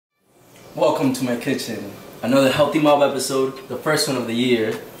Welcome to my kitchen. Another Healthy Mob episode, the first one of the year.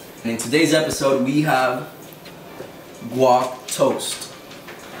 And in today's episode we have Guac Toast,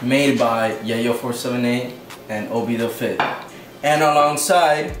 made by Yeyo 478 and Obi the Fit. And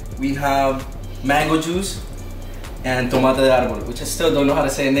alongside we have mango juice and tomate de árbol, which I still don't know how to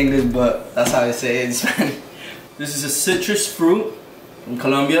say in English, but that's how I say it in Spanish. This is a citrus fruit from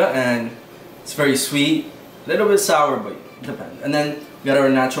Colombia and it's very sweet, a little bit sour, but it depends. And then we got our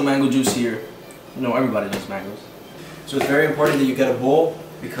natural mango juice here. You know, everybody loves mangoes. So it's very important that you get a bowl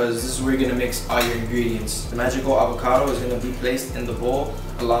because this is where you're gonna mix all your ingredients. The magical avocado is gonna be placed in the bowl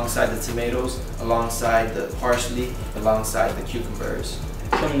alongside the tomatoes, alongside the parsley, alongside the cucumbers.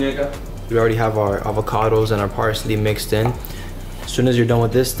 We already have our avocados and our parsley mixed in. As soon as you're done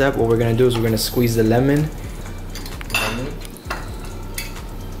with this step, what we're gonna do is we're gonna squeeze the lemon.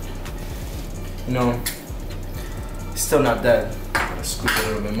 You know, it's still not dead. Gotta scoop it a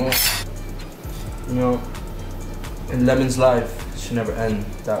little bit more. You know, in lemon's life, it should never end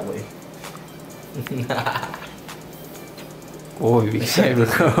that way. Oh,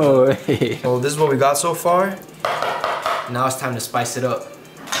 well, this is what we got so far. Now it's time to spice it up.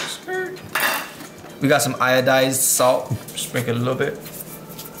 We got some iodized salt. Sprinkle a little bit.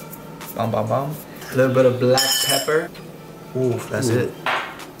 Bam, bam, bam. A little bit of black pepper. Ooh, that's it.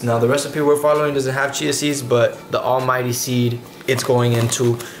 Now the recipe we're following doesn't have chia seeds, but the almighty seed, it's going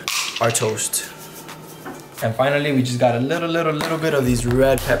into our toast. And finally, we just got a little bit of these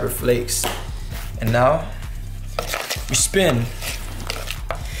red pepper flakes. And now, we spin.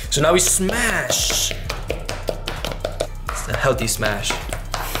 So now we smash. It's a healthy smash.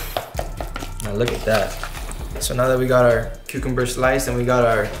 Now look at that. So now that we got our cucumber sliced and we got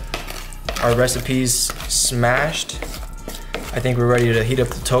our recipes smashed, I think we're ready to heat up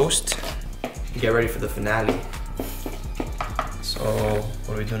the toast and get ready for the finale. So,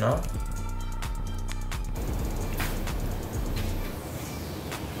 what do we do now?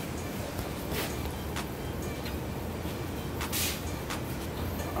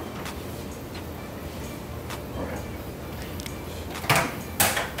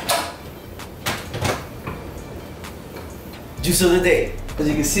 Juice of the day. As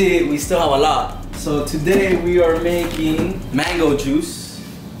you can see, we still have a lot. So today we are making mango juice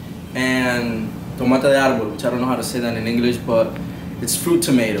and tomate de árbol, which I don't know how to say that in English, but it's fruit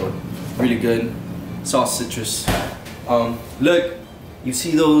tomato. Really good. It's all citrus. Look, you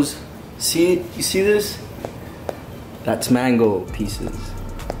see those? You see this? That's mango pieces.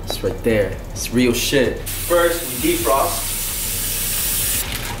 It's right there. It's real shit. First, we defrost.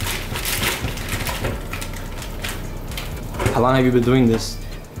 How long have you been doing this?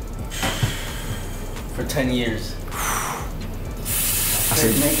 For 10 years.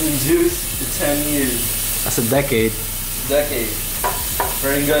 Making juice for 10 years. That's a decade. Decade.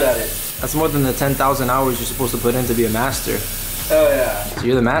 Very good at it. That's more than the 10,000 hours you're supposed to put in to be a master. Oh yeah. So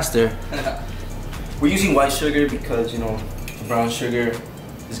you're the master. We're using white sugar because, you know, the brown sugar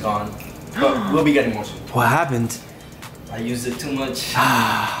is gone. But we'll be getting more sugar. What happened? I used it too much.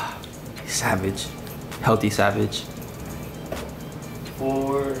 Savage. Healthy savage.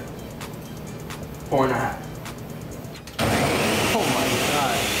 4.5. Oh my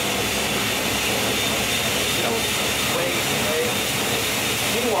god. That was way.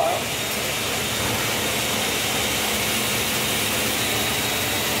 Meanwhile,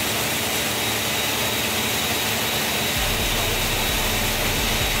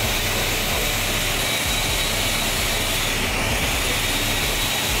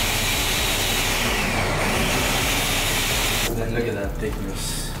 and then look at that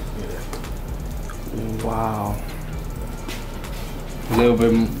thickness. Wow. A little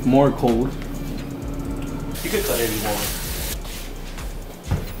bit more cold. You could cut it if you want.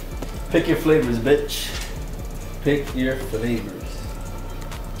 Pick your flavors, bitch. Pick your flavors.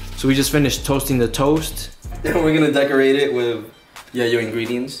 So we just finished toasting the toast. Then we're gonna decorate it with Yeyo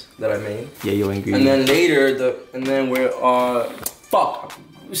ingredients that I made. Yeyo ingredients. And then later, fuck.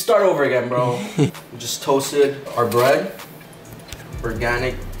 We start over again, bro. We just toasted our bread.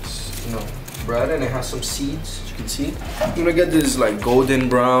 Organic, you know, bread, and it has some seeds, as you can see. I'm gonna get this like golden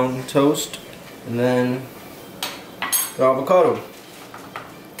brown toast, and then the avocado.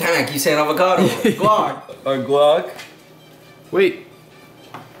 Damn, I keep saying avocado. Guac. Or guac. Wait,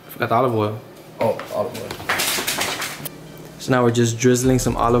 I forgot the olive oil. Oh, olive oil. So now we're just drizzling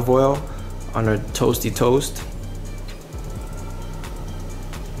some olive oil on our toasty toast.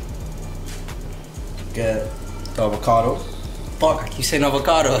 Get the avocado. Fuck, I keep saying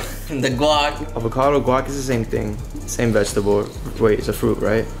avocado. The guac. Avocado, guac is the same thing. Same vegetable. Wait, it's a fruit,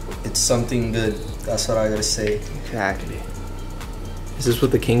 right? It's something good. That's what I gotta say. Exactly. Is this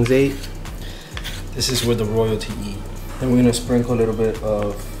what the kings ate? This is where the royalty eat. Then we're gonna sprinkle a little bit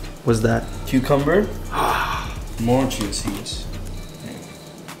of What's that? cucumber. More chia seeds.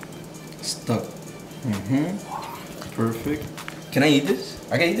 Stuck. Perfect. Can I eat this?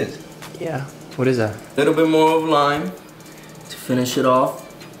 I can eat this. Yeah. What is that? A little bit more of lime to finish it off.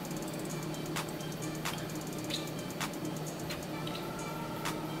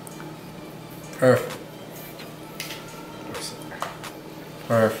 Perfect.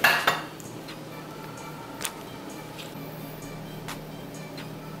 Perfect.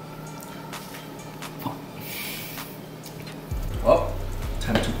 Oh,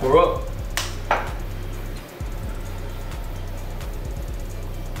 time to pour up.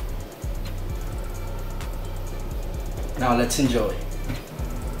 Now let's enjoy.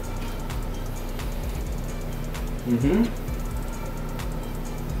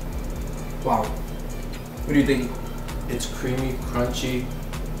 Wow. What do you think? It's creamy, crunchy.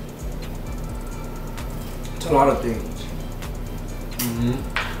 It's a lot of things.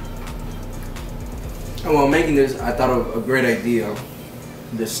 And while making this, I thought of a great idea.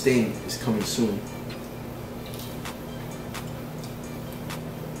 The sting is coming soon.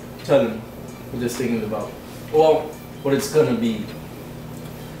 Tell them what this thing is about. Well, what it's gonna be.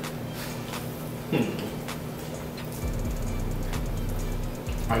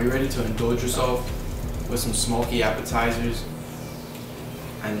 Are you ready to indulge yourself with some smoky appetizers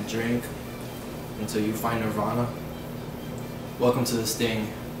and a drink until you find nirvana? Welcome to the Sting.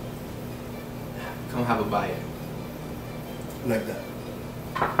 Come have a bite. Like that.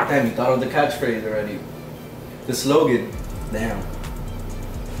 Damn, you thought of the catchphrase already. The slogan. Damn.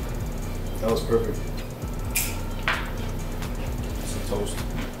 That was perfect. Some toast.